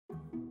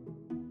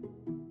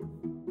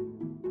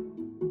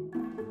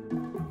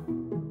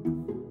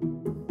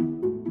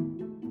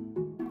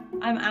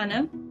I'm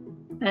Anna,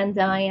 and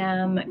I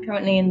am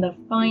currently in the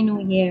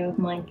final year of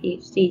my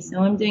PhD. So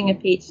I'm doing a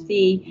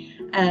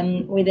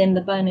PhD within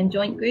the bone and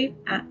joint group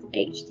at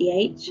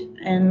HDH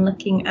and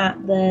looking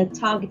at the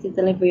targeted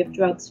delivery of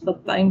drugs for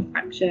bone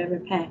fracture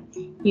repair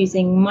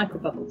using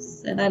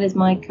microbubbles. So that is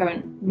my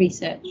current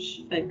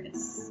research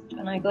focus.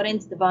 When I got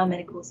into the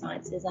biomedical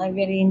sciences, I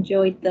really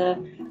enjoyed the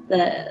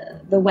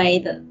way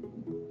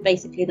that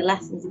basically the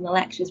lessons and the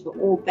lectures were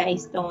all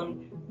based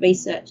on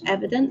research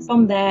evidence.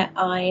 From there,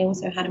 I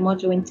also had a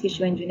module in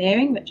tissue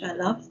engineering, which I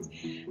loved,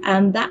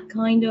 and that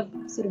kind of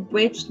sort of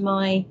bridged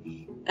my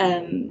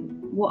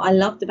what I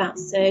loved about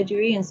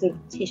surgery and sort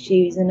of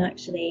tissues and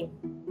actually,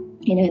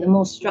 you know, the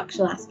more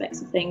structural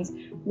aspects of things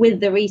with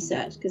the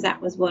research, because that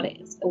was what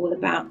it's all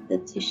about, the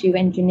tissue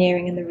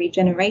engineering and the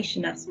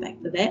regeneration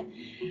aspect of it.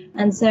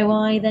 And so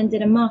I then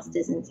did a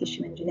master's in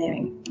tissue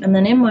engineering, and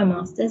then in my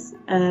master's,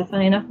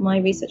 funny enough, my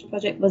research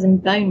project was in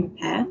bone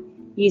repair,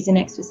 using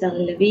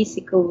extracellular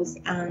vesicles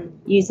and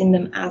using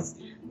them as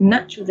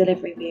natural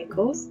delivery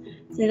vehicles.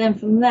 So then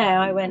from there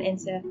I went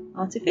into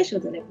artificial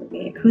delivery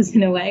vehicles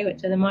in a way,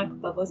 which are the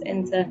microbubbles,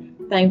 into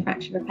bone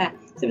fracture repair.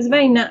 So it was a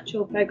very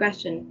natural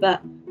progression,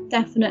 but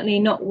definitely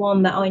not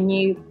one that I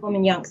knew from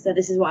a youngster,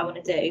 this is what I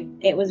want to do.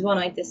 It was one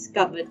I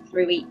discovered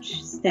through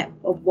each step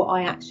of what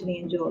I actually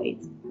enjoyed.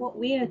 What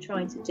we are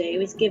trying to do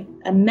is give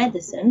a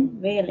medicine,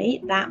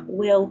 really, that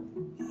will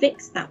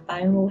fix that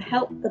bone, will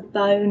help the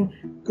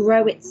bone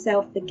grow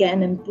itself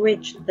again and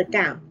bridge the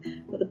gap.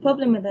 But the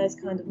problem with those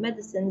kind of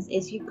medicines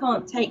is you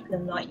can't take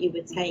them like you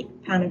would take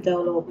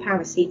Panadol or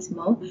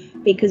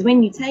paracetamol, because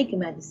when you take a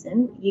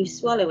medicine, you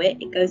swallow it,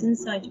 it goes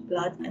inside your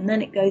blood, and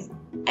then it goes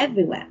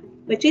everywhere,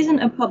 which isn't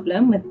a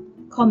problem with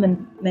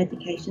common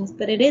medications,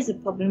 but it is a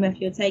problem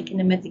if you're taking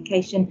a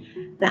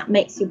medication that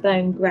makes your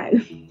bone grow,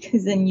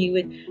 because then you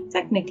would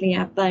technically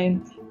have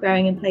bone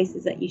growing in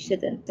places that you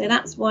shouldn't. So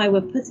that's why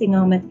we're putting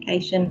our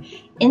medication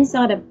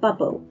inside a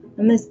bubble,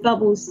 and this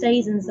bubble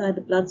stays inside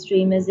the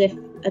bloodstream as if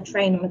a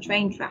train on a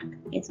train track.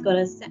 It's got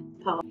a set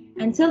path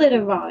until it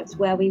arrives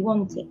where we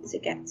want it to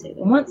get to.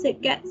 And once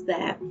it gets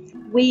there,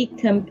 we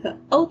can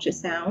put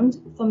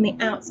ultrasound from the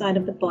outside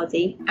of the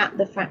body at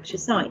the fracture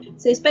site.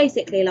 So it's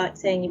basically like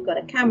saying you've got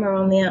a camera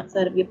on the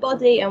outside of your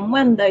body, and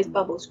when those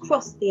bubbles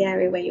cross the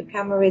area where your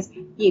camera is,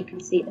 you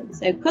can see them.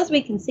 So because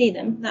we can see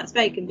them, that's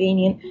very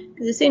convenient,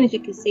 because as soon as you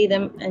can see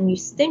them and you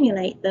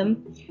stimulate them,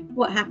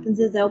 what happens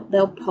is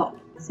they'll pop.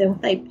 So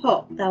if they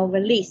pop, they'll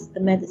release the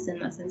medicine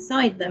that's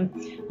inside them.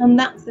 And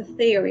that's the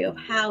theory of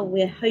how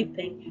we're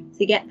hoping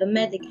to get the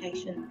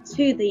medication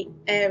to the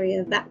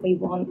area that we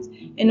want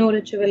in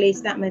order to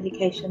release that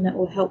medication that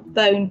will help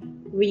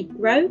bone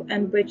regrow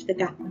and bridge the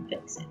gap and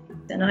fix it.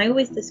 And I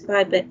always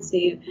describe it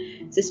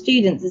to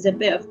students as a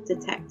bit of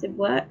detective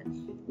work,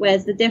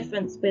 whereas the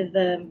difference with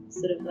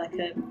sort of like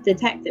a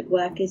detective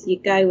work is you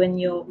go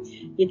and you're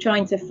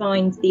trying to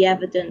find the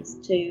evidence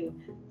to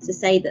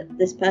say that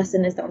this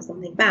person has done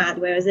something bad,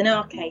 whereas in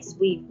our case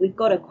we've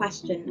got a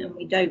question and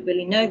we don't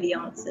really know the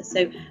answer,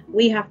 so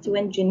we have to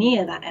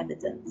engineer that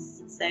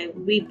evidence. So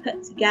we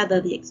put together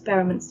the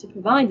experiments to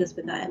provide us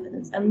with that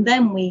evidence, and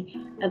then we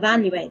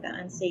evaluate that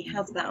and see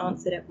has that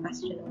answered a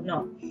question or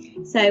not.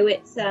 So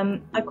it's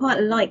I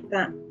quite like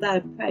that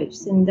approach,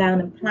 sitting down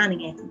and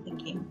planning it and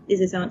thinking, is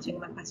this answering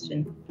my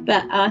question?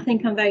 But I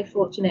think I'm very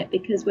fortunate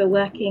because we're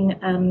working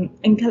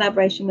in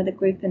collaboration with a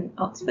group in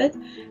Oxford.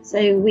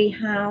 So we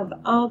have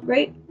our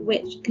group,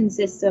 which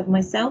consists of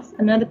myself,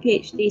 another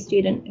PhD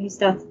student who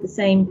started the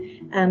same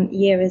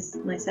year as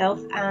myself,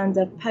 and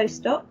a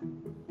postdoc.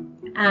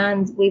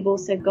 And we've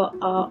also got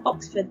our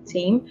Oxford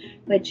team,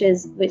 which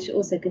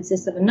also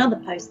consists of another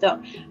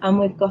postdoc, and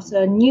we've got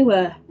a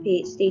newer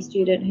PhD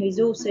student who's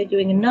also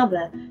doing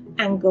another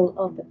angle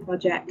of the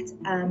project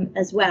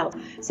as well.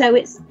 So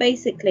it's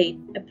basically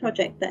a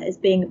project that is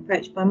being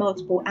approached by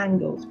multiple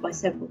angles by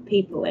several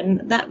people,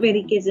 and that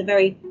really gives a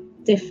very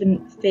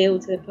different feel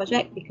to the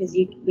project, because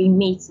we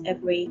meet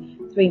every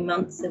 3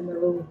 months and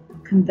we'll all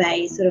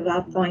convey sort of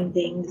our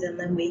findings, and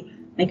then we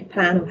make a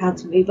plan of how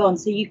to move on.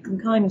 So you can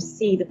kind of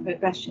see the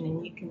progression,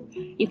 and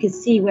you can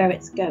see where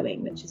it's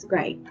going, which is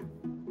great.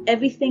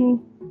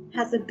 Everything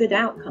has a good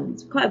outcome.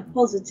 It's quite a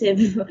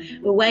positive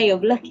way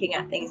of looking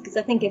at things, because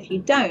I think if you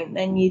don't,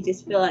 then you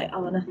just feel like,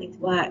 oh, nothing's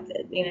worked,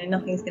 you know,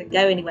 nothing's going to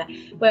go anywhere.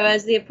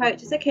 Whereas the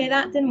approach is, okay,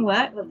 that didn't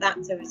work, well,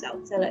 that's a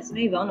result, so let's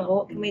move on, or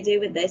what can we do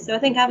with this? So I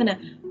think having a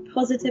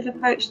positive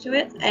approach to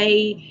it,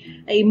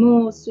 a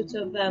more sort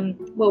of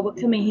well, we're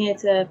coming here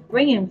to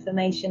bring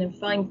information and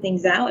find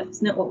things out. If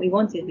it's not what we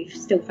wanted, we've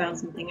still found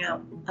something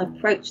out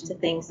approach to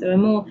things. So a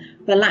more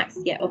relaxed,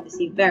 yet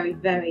obviously very,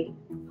 very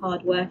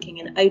hard working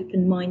and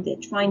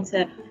open-minded, trying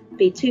to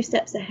be 2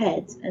 steps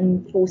ahead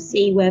and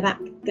foresee where that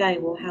could go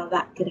or how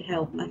that could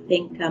help. I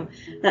think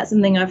that's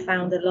something I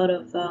found a lot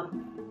of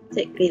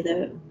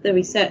particularly the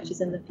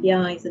researchers and the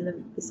PIs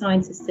and the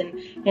scientists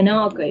in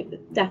our group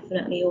have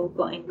definitely all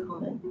got in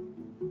common.